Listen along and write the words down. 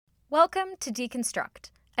Welcome to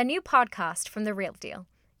Deconstruct, a new podcast from The Real Deal,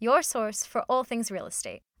 your source for all things real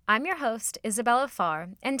estate. I'm your host, Isabella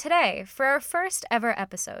Farr, and today, for our first ever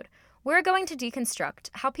episode, we're going to deconstruct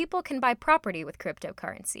how people can buy property with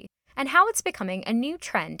cryptocurrency and how it's becoming a new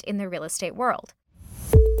trend in the real estate world.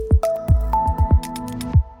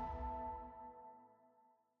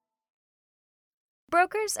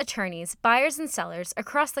 Brokers, attorneys, buyers, and sellers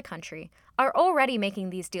across the country are already making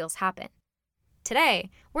these deals happen. Today,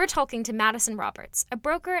 we're talking to Madison Roberts, a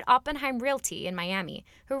broker at Oppenheim Realty in Miami,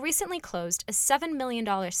 who recently closed a $7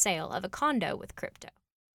 million sale of a condo with crypto.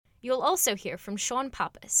 You'll also hear from Sean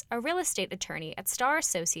Pappas, a real estate attorney at Star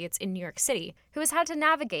Associates in New York City, who has had to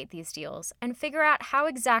navigate these deals and figure out how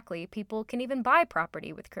exactly people can even buy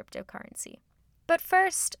property with cryptocurrency. But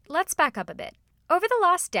first, let's back up a bit. Over the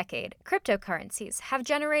last decade, cryptocurrencies have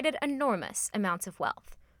generated enormous amounts of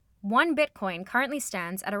wealth. One Bitcoin currently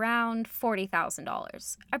stands at around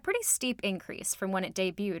 $40,000, a pretty steep increase from when it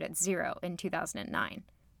debuted at zero in 2009.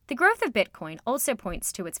 The growth of Bitcoin also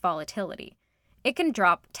points to its volatility. It can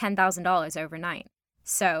drop $10,000 overnight.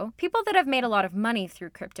 So, people that have made a lot of money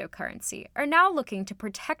through cryptocurrency are now looking to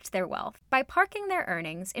protect their wealth by parking their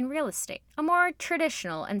earnings in real estate, a more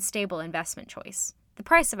traditional and stable investment choice. The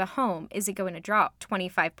price of a home isn't going to drop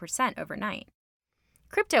 25% overnight.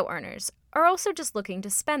 Crypto earners are also just looking to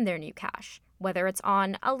spend their new cash, whether it's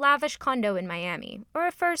on a lavish condo in Miami or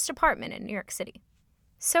a first apartment in New York City.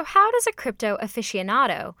 So how does a crypto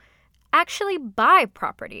aficionado actually buy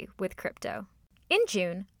property with crypto? In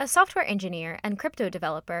June, a software engineer and crypto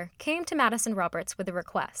developer came to Madison Roberts with a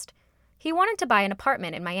request. He wanted to buy an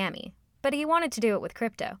apartment in Miami, but he wanted to do it with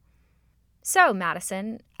crypto. So,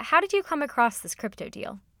 Madison, how did you come across this crypto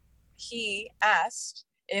deal? He asked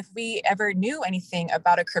if we ever knew anything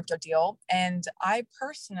about a crypto deal. And I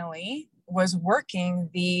personally was working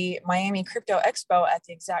the Miami Crypto Expo at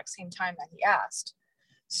the exact same time that he asked.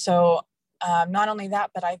 So not only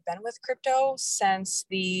that, but I've been with crypto since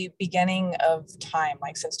the beginning of time,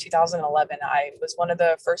 like since 2011. I was one of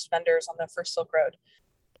the first vendors on the first Silk Road.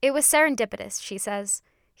 It was serendipitous, she says.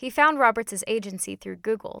 He found Roberts' agency through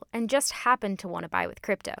Google and just happened to want to buy with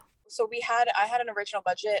crypto. So I had an original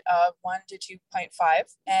budget of 1 to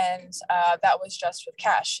 2.5, and that was just with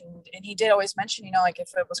cash. And he did always mention, like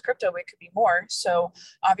if it was crypto, it could be more. So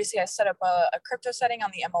obviously I set up a crypto setting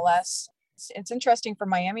on the MLS. It's interesting for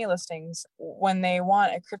Miami listings when they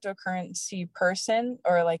want a cryptocurrency person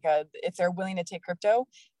or if they're willing to take crypto,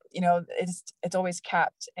 it's always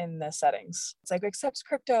capped in the settings. It's like accepts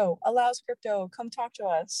crypto, allows crypto, come talk to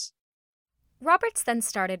us. Roberts then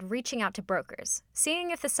started reaching out to brokers,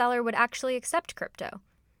 seeing if the seller would actually accept crypto.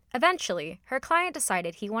 Eventually, her client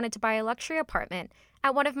decided he wanted to buy a luxury apartment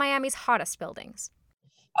at one of Miami's hottest buildings.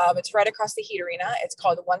 It's right across the Heat Arena. It's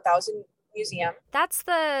called the 1000 Museum. That's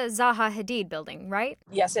the Zaha Hadid building, right?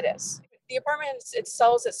 Yes, it is. The apartment, it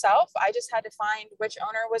sells itself. I just had to find which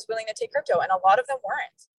owner was willing to take crypto, and a lot of them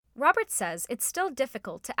weren't. Roberts says it's still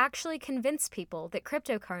difficult to actually convince people that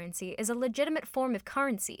cryptocurrency is a legitimate form of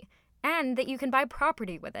currency, and that you can buy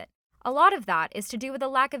property with it. A lot of that is to do with a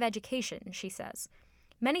lack of education, she says.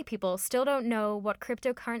 Many people still don't know what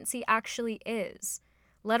cryptocurrency actually is,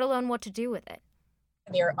 let alone what to do with it.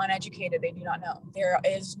 They're uneducated. They do not know. There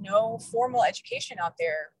is no formal education out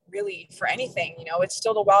there, really, for anything. It's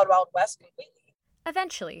still the wild, wild west completely.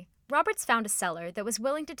 Eventually, Roberts found a seller that was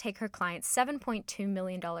willing to take her client's $7.2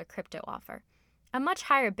 million crypto offer, a much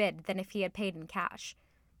higher bid than if he had paid in cash.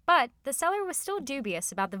 But the seller was still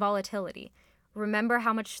dubious about the volatility. Remember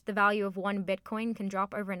how much the value of one Bitcoin can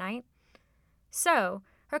drop overnight? So,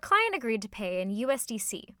 her client agreed to pay in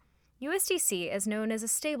USDC. USDC is known as a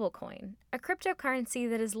stablecoin, a cryptocurrency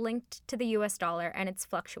that is linked to the US dollar and its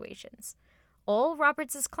fluctuations. All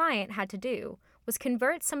Roberts' client had to do was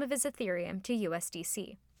convert some of his Ethereum to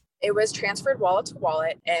USDC. It was transferred wallet to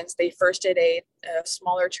wallet, and they first did a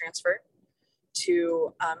smaller transfer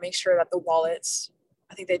to make sure that the wallets,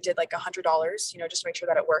 I think they did like $100, just to make sure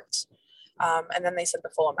that it worked. And then they sent the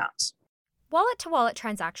full amount. Wallet-to-wallet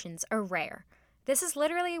transactions are rare. This is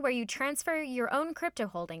literally where you transfer your own crypto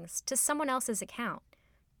holdings to someone else's account.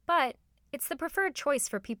 But it's the preferred choice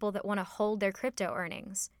for people that want to hold their crypto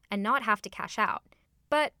earnings and not have to cash out.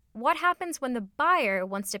 But what happens when the buyer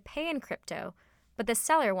wants to pay in crypto, but the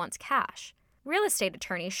seller wants cash? Real estate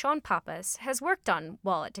attorney Sean Pappas has worked on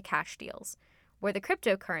wallet-to-cash deals, where the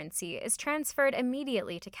cryptocurrency is transferred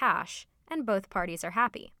immediately to cash and both parties are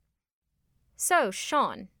happy. So,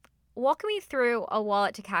 Sean, walk me through a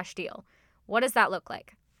wallet-to-cash deal. What does that look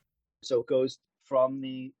like? So it goes from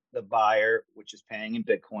the buyer, which is paying in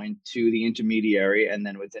Bitcoin, to the intermediary, and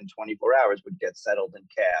then within 24 hours would get settled in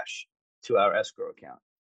cash to our escrow account.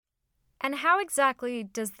 And how exactly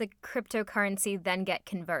does the cryptocurrency then get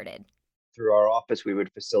converted? Through our office, we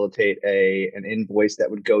would facilitate an invoice that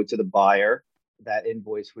would go to the buyer. That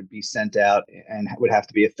invoice would be sent out and would have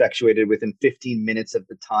to be effectuated within 15 minutes of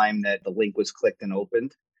the time that the link was clicked and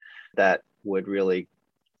opened. That would really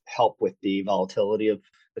help with the volatility of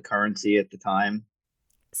the currency at the time.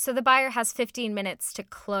 So the buyer has 15 minutes to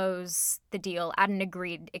close the deal at an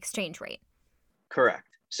agreed exchange rate. Correct.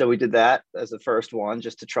 So we did that as the first one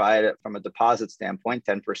just to try it from a deposit standpoint,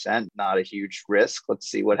 10%, not a huge risk. Let's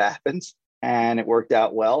see what happens. And it worked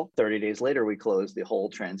out well. 30 days later, we closed the whole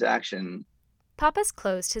transaction. Papas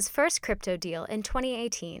closed his first crypto deal in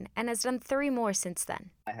 2018 and has done 3 more since then.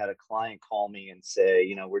 I had a client call me and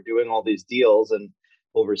say, we're doing all these deals and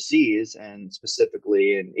overseas and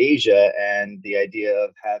specifically in Asia. And the idea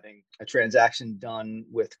of having a transaction done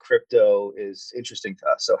with crypto is interesting to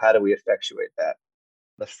us. So how do we effectuate that?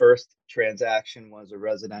 The first transaction was a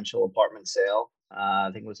residential apartment sale. I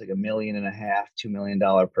think it was like $1.5 million, $2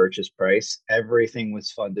 million purchase price. Everything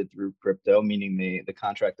was funded through crypto, meaning the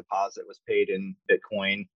contract deposit was paid in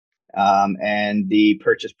Bitcoin. And the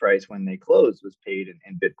purchase price when they closed was paid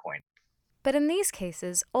in Bitcoin. But in these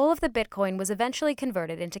cases, all of the Bitcoin was eventually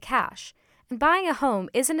converted into cash. And buying a home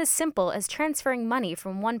isn't as simple as transferring money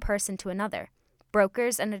from one person to another.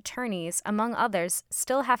 Brokers and attorneys, among others,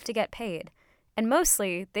 still have to get paid. And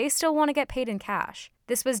mostly, they still want to get paid in cash.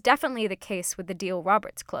 This was definitely the case with the deal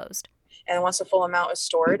Roberts closed. And once the full amount is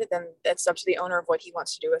stored, then it's up to the owner of what he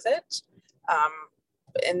wants to do with it.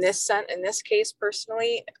 In this case,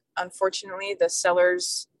 personally, unfortunately, the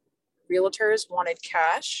seller's realtors wanted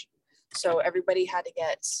cash. So everybody had to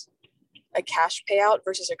get a cash payout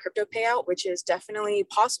versus a crypto payout, which is definitely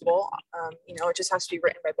possible. It just has to be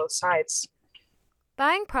written by both sides.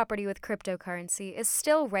 Buying property with cryptocurrency is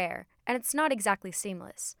still rare, and it's not exactly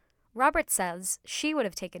seamless. Robert says she would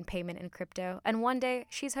have taken payment in crypto, and one day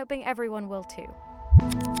she's hoping everyone will too.